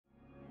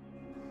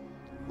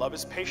Love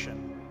is patient.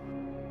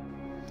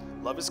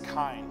 Love is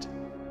kind.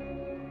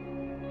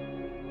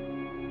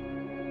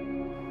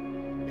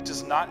 It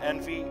does not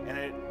envy, and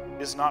it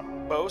is not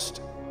boast,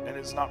 and it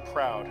is not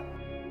proud.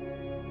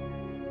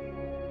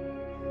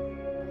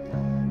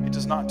 It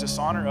does not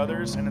dishonor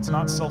others, and it's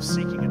not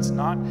self-seeking. It's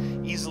not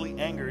easily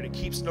angered. It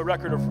keeps no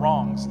record of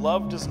wrongs.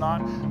 Love does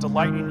not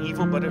delight in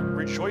evil, but it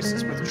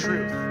rejoices with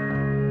truth.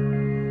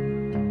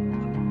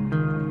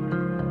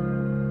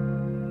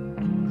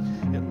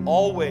 It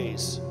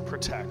always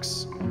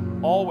protects,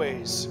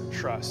 always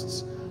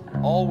trusts,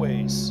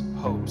 always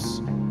hopes,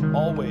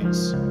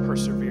 always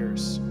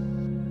perseveres.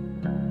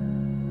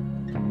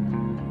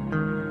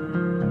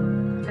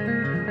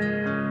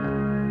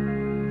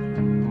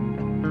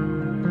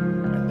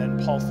 And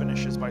then Paul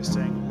finishes by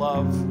saying,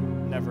 love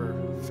never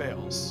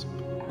fails.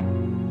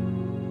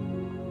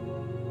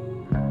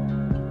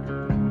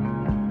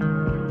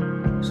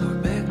 So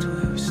we're back to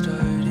where we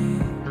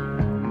started.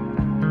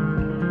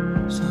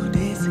 So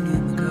dancing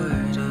in the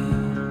garden,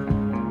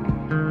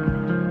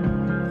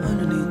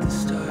 underneath the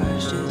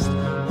stars, just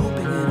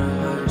hoping in our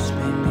hearts,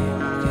 maybe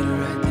we'll get it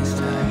right this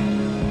time.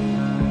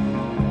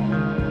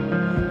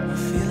 A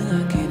feeling I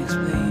can't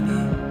explain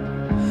it,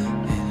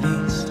 at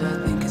least I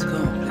think it's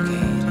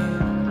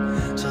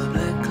complicated. So the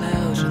black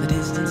clouds from the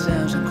distant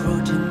sounds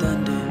encroaching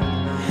thunder.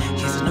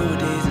 Yes, I know a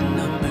day's a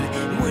number,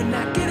 and we're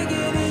not gonna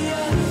get it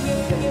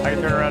young. I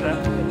can turn around now.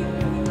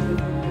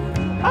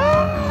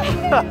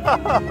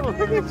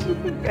 Look at you,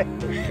 man.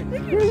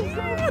 You're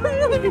so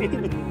pretty.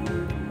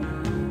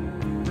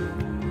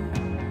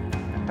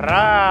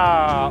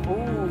 Ra.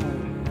 Ooh.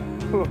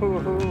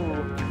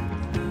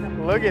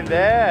 Look at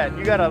that.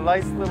 You got a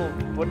nice little,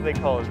 what do they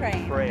call it?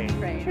 Train.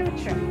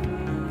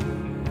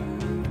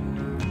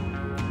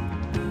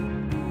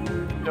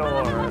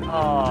 Door.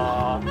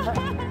 Aww.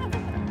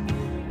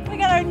 We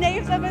got our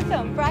names up in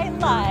some bright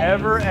lights.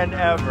 Ever and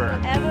ever.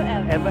 Ever.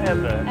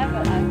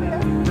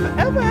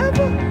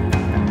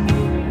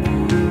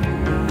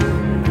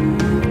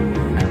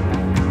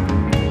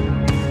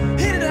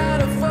 Hit it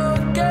out of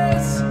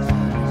focus.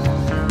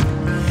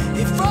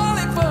 You're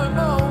falling for a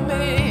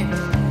moment.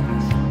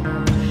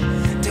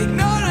 Take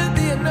note of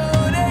the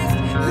unnoticed.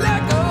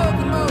 Let go of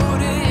the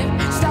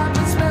motive. Stop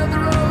and smell the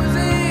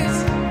roses.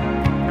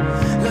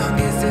 Long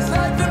as there's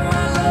life in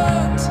my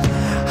lungs,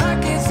 I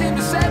can't seem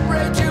to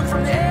separate you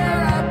from the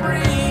air I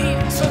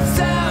breathe. So it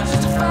sounds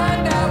just to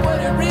find out what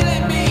it really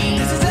means.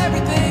 This is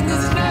everything,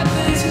 this is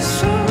nothing. This is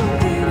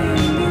something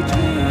in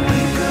between.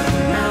 Wake up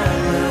my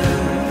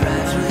love,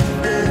 rise with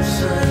the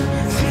sun,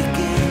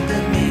 taking the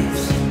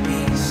myths and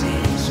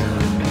pieces of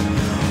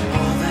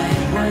all that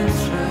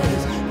once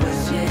was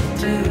yet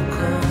to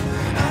come.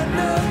 I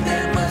know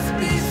there must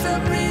be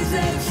some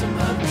reason, some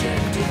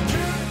objective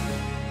truth.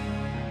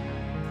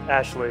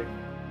 Ashley,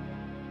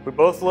 we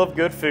both love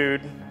good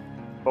food,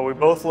 but we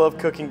both love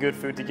cooking good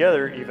food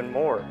together even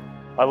more.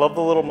 I love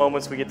the little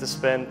moments we get to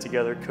spend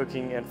together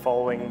cooking and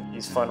following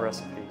these fun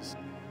recipes.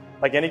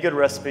 Like any good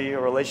recipe, a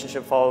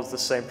relationship follows the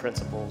same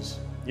principles,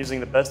 using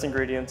the best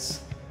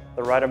ingredients,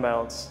 the right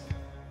amounts,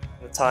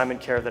 and the time and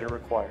care that it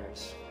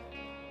requires.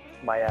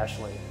 My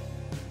Ashley.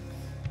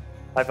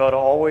 I vow to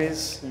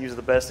always use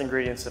the best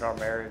ingredients in our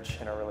marriage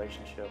and our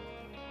relationship.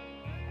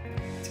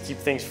 To keep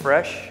things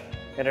fresh,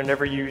 and to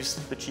never use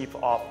the cheap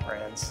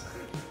off-brands.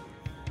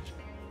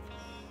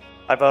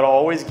 I vow to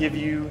always give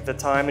you the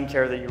time and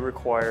care that you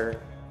require,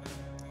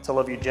 to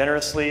love you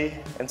generously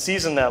and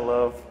season that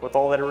love with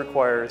all that it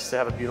requires to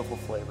have a beautiful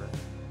flavor.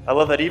 I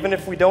love that even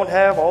if we don't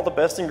have all the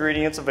best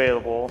ingredients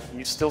available,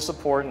 you still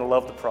support and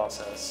love the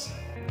process.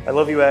 I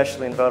love you,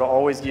 Ashley, and vow to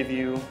always give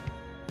you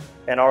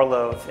and our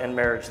love and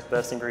marriage the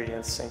best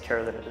ingredients and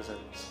care that it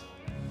deserves.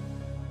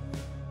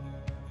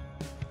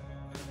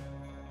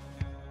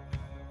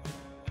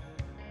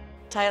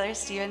 Tyler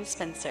Steven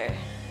Spencer,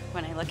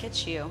 when I look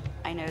at you,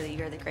 I know that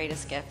you're the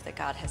greatest gift that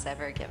God has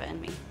ever given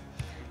me.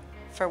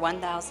 For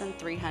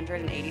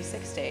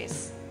 1,386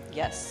 days,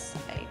 yes,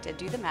 I did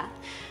do the math,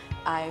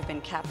 I've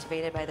been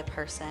captivated by the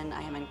person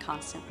I am in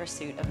constant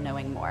pursuit of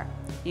knowing more.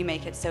 You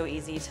make it so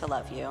easy to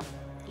love you.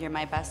 You're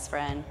my best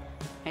friend,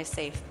 my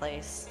safe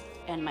place,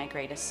 and my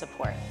greatest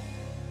support.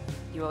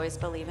 You always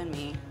believe in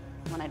me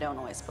when I don't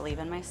always believe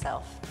in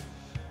myself.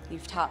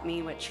 You've taught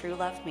me what true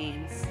love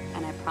means,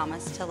 and I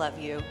promise to love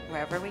you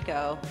wherever we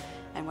go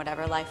and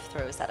whatever life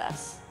throws at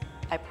us.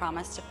 I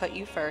promise to put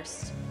you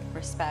first,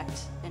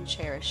 respect and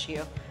cherish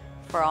you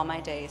for all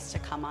my days to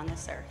come on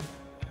this earth.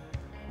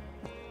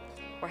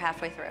 We're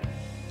halfway through.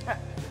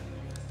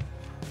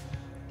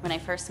 When I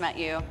first met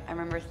you, I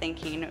remember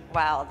thinking,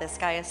 wow, this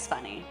guy is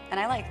funny,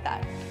 and I like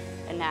that.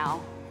 And now,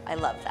 I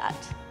love that.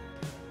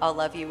 I'll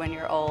love you when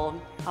you're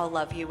old. I'll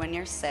love you when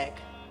you're sick.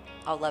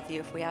 I'll love you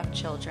if we have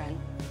children.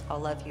 I'll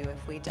love you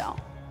if we don't.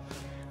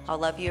 I'll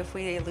love you if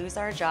we lose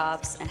our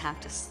jobs and have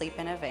to sleep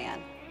in a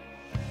van.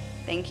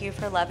 Thank you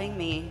for loving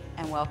me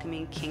and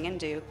welcoming King and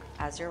Duke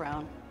as your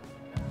own,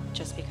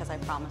 just because I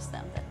promised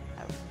them that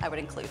I would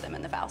include them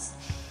in the vows.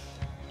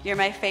 You're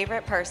my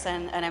favorite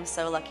person, and I'm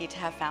so lucky to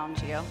have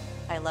found you.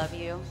 I love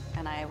you,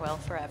 and I will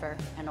forever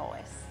and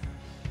always.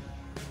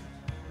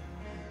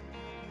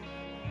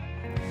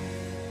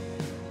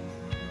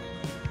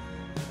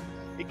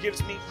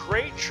 gives me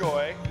great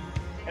joy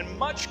and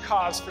much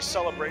cause for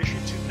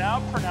celebration to now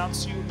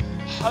pronounce you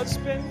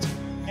husband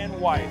and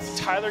wife.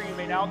 Tyler, you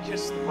may now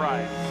kiss the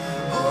bride.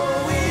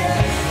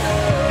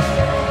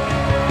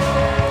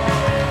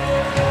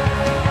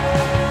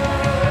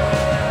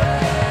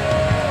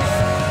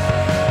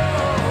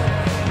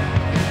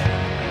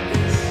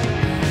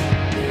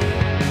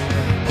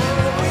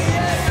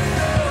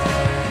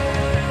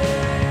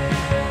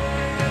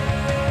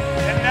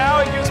 And now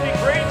it gives me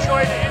great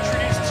joy to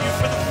introduce to you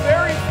for the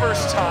very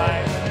first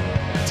time,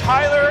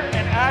 Tyler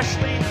and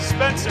Ashley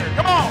Spencer.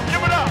 Come on,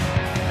 give it up.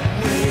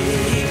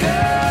 Wake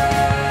up,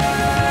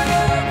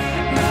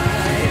 my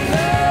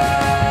love.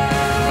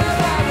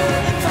 I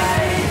will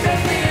fight the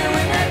fear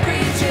when that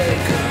creature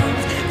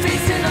comes,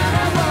 facing all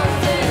our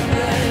walls and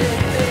blood.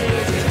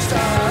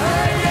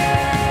 Stardust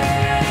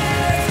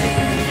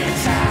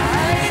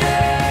inside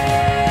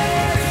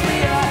us. We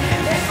are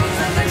echoes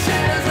of the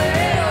shadows where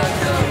it all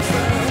comes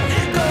from.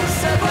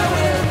 Ghosts of what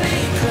will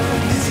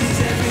become. This is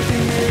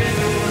everything there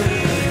was.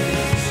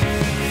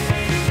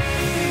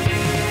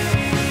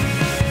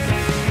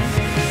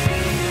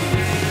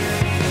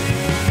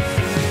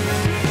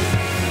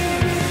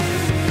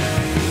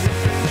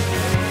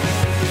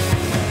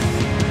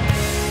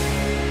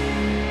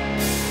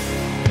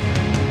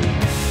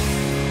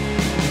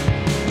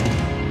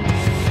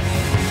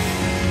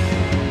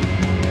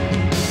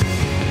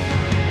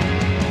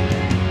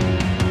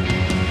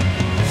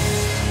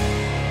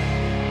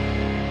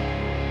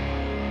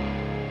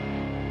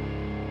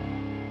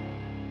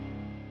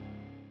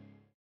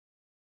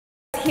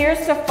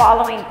 Here's to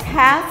following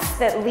paths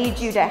that lead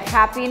you to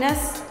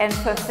happiness and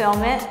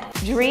fulfillment,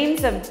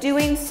 dreams of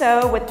doing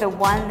so with the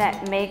one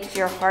that makes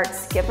your heart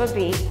skip a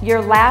beat,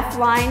 your laugh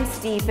lines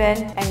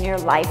deepen, and your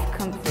life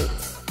complete.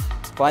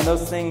 Find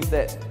those things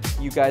that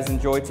you guys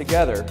enjoy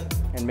together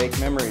and make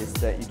memories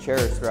that you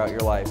cherish throughout your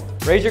life.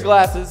 Raise your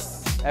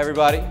glasses,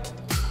 everybody.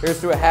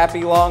 Here's to a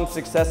happy, long,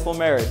 successful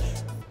marriage.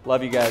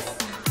 Love you guys.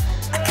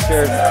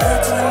 Cheers.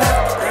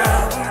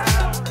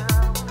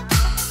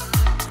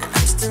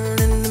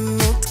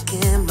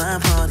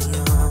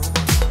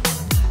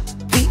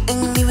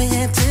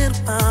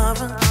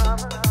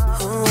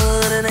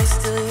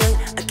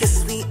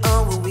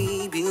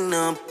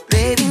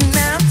 Baby,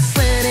 now I'm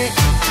sweating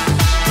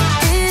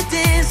and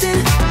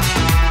dancing,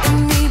 and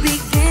we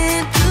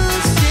begin to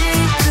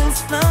shake the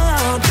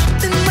floor.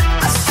 Then my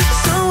eyes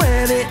so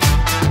heavy,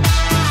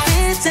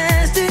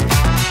 fantastic.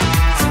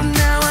 So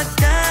now I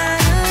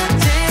gotta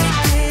take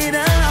it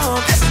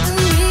off. That's when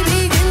we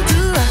begin to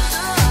rock.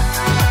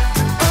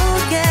 Oh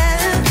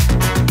yeah,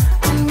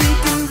 and we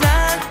can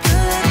rock the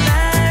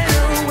night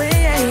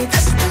away.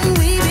 That's when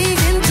we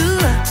begin to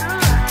rock.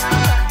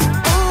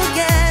 Oh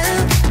yeah.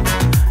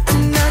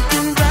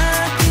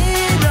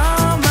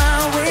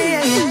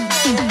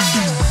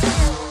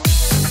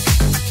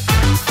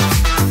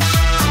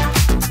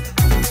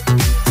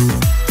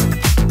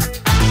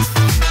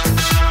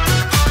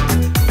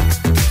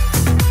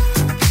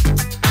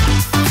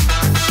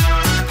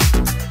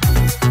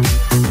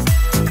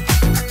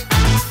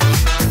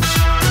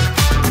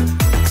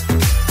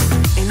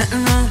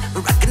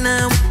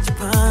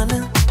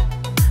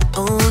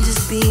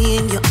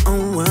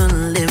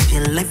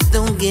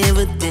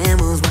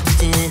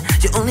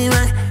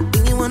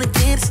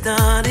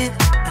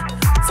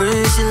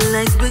 First your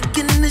legs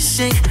begin to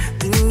shake,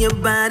 then your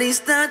body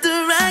start to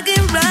rock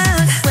and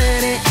rock.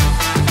 Sweating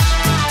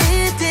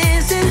and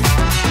dancing,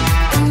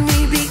 and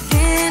we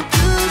begin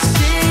to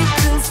shake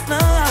the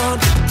floor.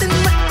 Then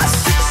my eyes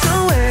so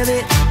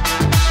heavy,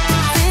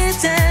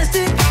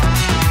 fantastic.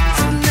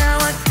 So now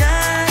I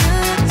gotta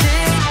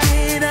take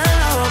it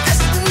off.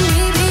 That's when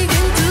we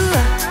begin to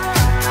rock.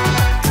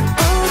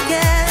 Oh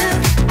yeah,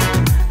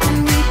 and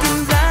we can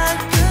rock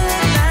the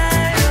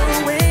night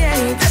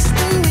away. That's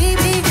when we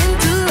begin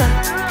to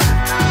rock.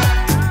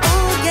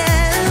 Oh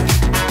yeah,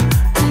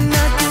 and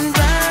I can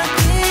rock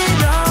it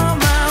all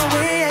my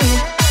way.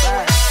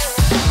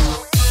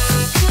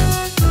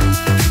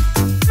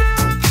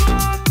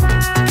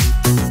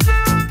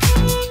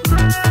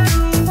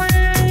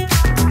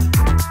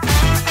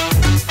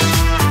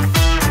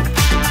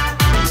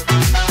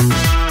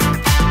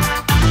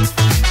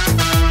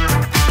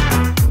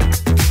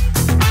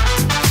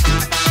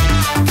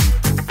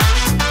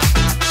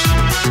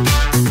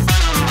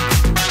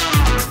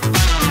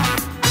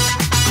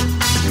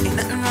 Ain't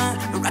nothing wrong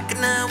with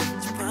rocking out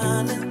with your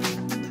partner.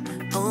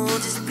 Oh,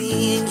 just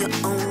be in your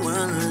own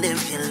world and live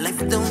your life.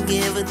 Don't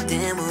give a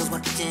damn who's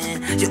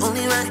watching. You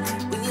only rock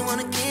when you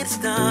wanna get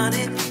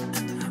started.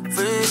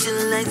 First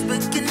your legs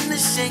begin to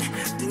shake,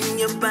 then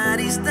your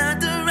body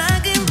start to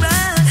rock and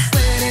roll.